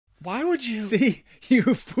Why would you? See, you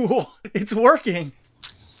fool. It's working.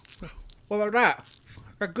 What about that?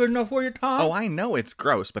 That good enough for you, Tom? Oh, I know it's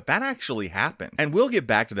gross, but that actually happened. And we'll get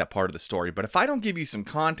back to that part of the story, but if I don't give you some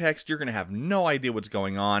context, you're gonna have no idea what's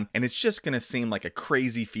going on, and it's just gonna seem like a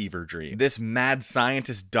crazy fever dream. This mad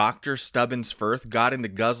scientist Dr. Stubbins Ffirth got into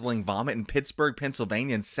guzzling vomit in Pittsburgh,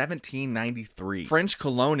 Pennsylvania in 1793. French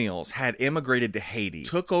colonials had immigrated to Haiti,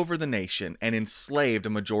 took over the nation, and enslaved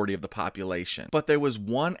a majority of the population. But there was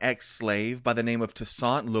one ex-slave by the name of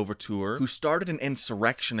Toussaint Louverture who started an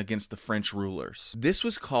insurrection against the French rulers. This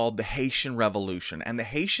was called the Haitian Revolution, and the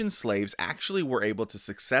Haitian slaves actually were able to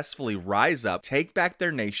successfully rise up, take back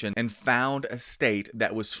their nation, and found a state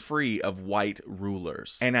that was free of white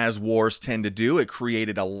rulers. And as wars tend to do, it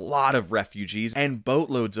created a lot of refugees, and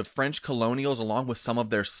boatloads of French colonials, along with some of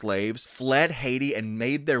their slaves, fled Haiti and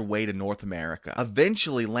made their way to North America,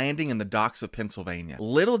 eventually landing in the docks of Pennsylvania.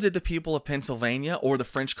 Little did the people of Pennsylvania or the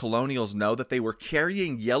French colonials know that they were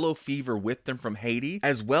carrying yellow fever with them from Haiti,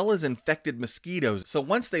 as well as infected mosquitoes. So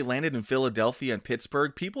once they landed in Philadelphia and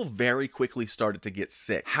Pittsburgh, people very quickly started to get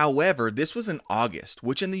sick. However, this was in August,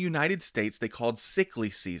 which in the United States they called sickly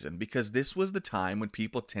season, because this was the time when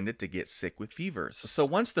people tended to get sick with fevers. So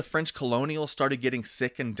once the French colonials started getting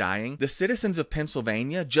sick and dying, the citizens of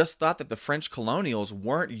Pennsylvania just thought that the French colonials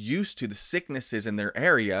weren't used to the sicknesses in their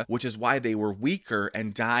area, which is why they were weaker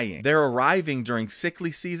and dying. Their arriving during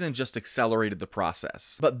sickly season just accelerated the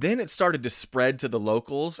process. But then it started to spread to the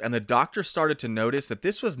locals, and the doctor started to notice that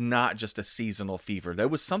this was not just a seasonal fever. There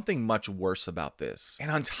was something much worse about this. And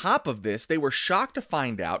on top of this, they were shocked to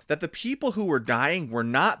find out that the people who were dying were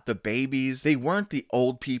not the babies, they weren't the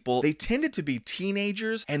old people, they tended to be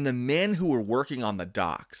teenagers and the men who were working on the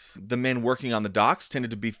docks. The men working on the docks tended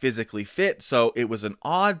to be physically fit, so it was an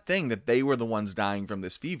odd thing that they were the ones dying from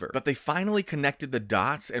this fever. But they finally connected the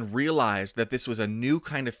dots and realized that this was a new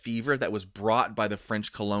kind of fever that was brought by the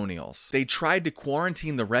French colonials. They tried to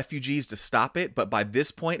quarantine the refugees to stop it, but by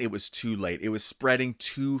this point it was too late. It was spreading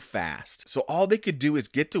too fast. So all they could do is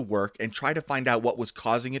get to work and try to find out what was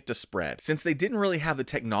causing it to spread. Since they didn't really have the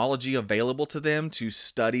technology available to them to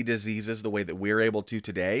study diseases the way that we're able to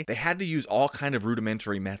today, they had to use all kind of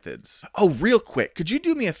rudimentary methods. Oh, real quick, could you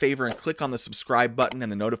do me a favor and click on the subscribe button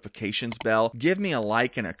and the notifications bell? Give me a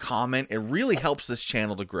like and a comment. It really helps this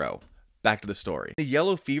channel to grow. Back to the story. The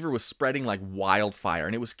yellow fever was spreading like wildfire,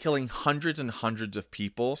 and it was killing hundreds and hundreds of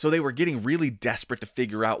people, so they were getting really desperate to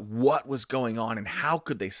figure out what was going on and how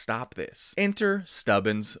could they stop this. Enter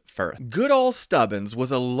Stubbins Ffirth. Good old Stubbins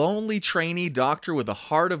was a lonely trainee doctor with a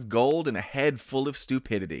heart of gold and a head full of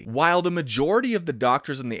stupidity. While the majority of the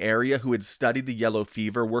doctors in the area who had studied the yellow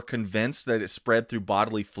fever were convinced that it spread through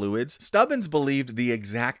bodily fluids, Stubbins believed the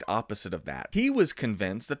exact opposite of that. He was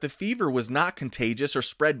convinced that the fever was not contagious or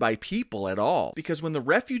spread by people at all, because when the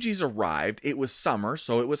refugees arrived, it was summer,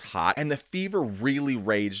 so it was hot, and the fever really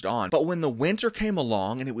raged on. But when the winter came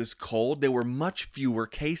along and it was cold, there were much fewer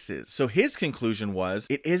cases. So his conclusion was,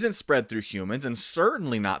 it isn't spread through humans and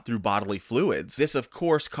certainly not through bodily fluids. This of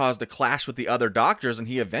course caused a clash with the other doctors, and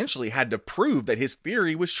he eventually had to prove that his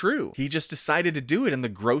theory was true. He just decided to do it in the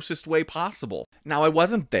grossest way possible. Now I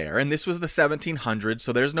wasn't there, and this was the 1700s,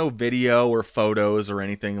 so there's no video or photos or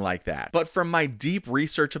anything like that. But from my deep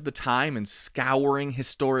research of the time and scouring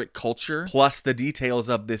historic culture, plus the details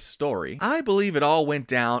of this story, I believe it all went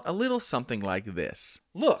down a little something like this.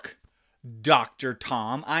 Look, Dr.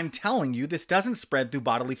 Tom, I'm telling you, this doesn't spread through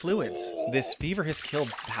bodily fluids. This fever has killed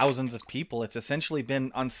thousands of people. It's essentially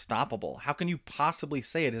been unstoppable. How can you possibly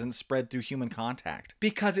say it isn't spread through human contact?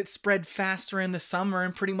 Because it spread faster in the summer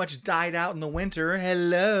and pretty much died out in the winter.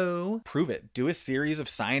 Hello? Prove it. Do a series of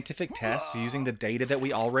scientific tests using the data that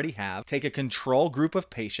we already have. Take a control group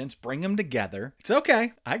of patients, bring them together. It's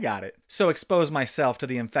okay. I got it. So expose myself to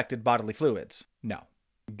the infected bodily fluids? No.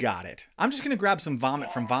 Got it. I'm just gonna grab some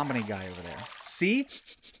vomit from vomiting guy over there. See?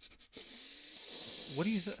 What do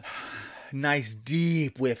you think? Nice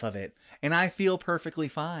deep whiff of it. And I feel perfectly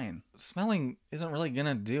fine. Smelling isn't really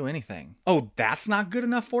gonna do anything. Oh, that's not good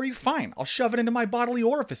enough for you? Fine, I'll shove it into my bodily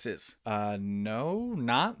orifices. No,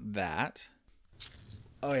 not that.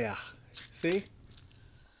 Oh yeah, see?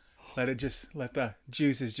 Let the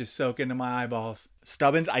juices just soak into my eyeballs.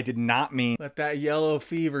 Stubbins, I did not mean let that yellow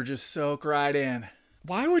fever just soak right in.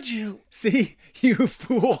 Why would you? See, you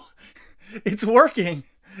fool. It's working.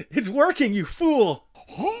 It's working, you fool.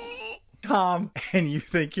 Tom, and you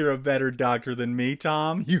think you're a better doctor than me,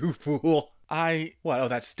 Tom? You fool. What? Oh,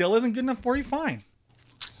 that still isn't good enough for you? Fine.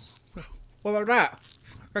 What about that?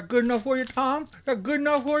 That good enough for you, Tom? That good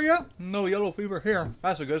enough for you? No yellow fever here.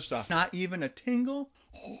 That's the good stuff. Not even a tingle?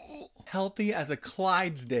 Healthy as a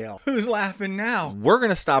Clydesdale. Who's laughing now? We're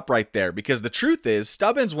gonna stop right there because the truth is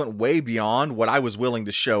Stubbins went way beyond what I was willing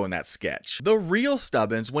to show in that sketch. The real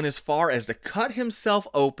Stubbins went as far as to cut himself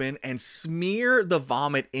open and smear the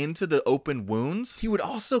vomit into the open wounds. He would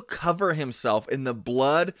also cover himself in the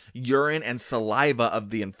blood, urine, and saliva of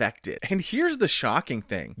the infected. And here's the shocking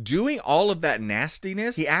thing. Doing all of that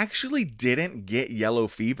nastiness, he actually didn't get yellow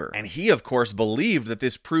fever. And he, of course, believed that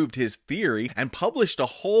this proved his theory and published a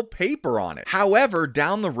whole paper on it. However,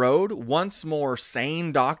 down the road, once more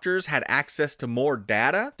sane doctors had access to more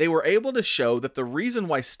data, they were able to show that the reason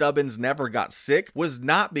why Stubbins never got sick was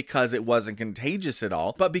not because it wasn't contagious at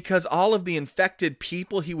all, but because all of the infected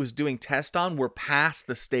people he was doing tests on were past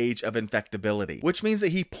the stage of infectability, which means that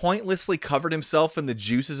he pointlessly covered himself in the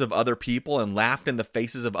juices of other people and laughed in the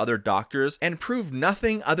faces of other doctors and proved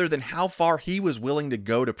nothing other than how far he was willing to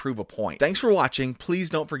go to prove a point. Thanks for watching. Please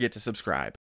don't forget to subscribe.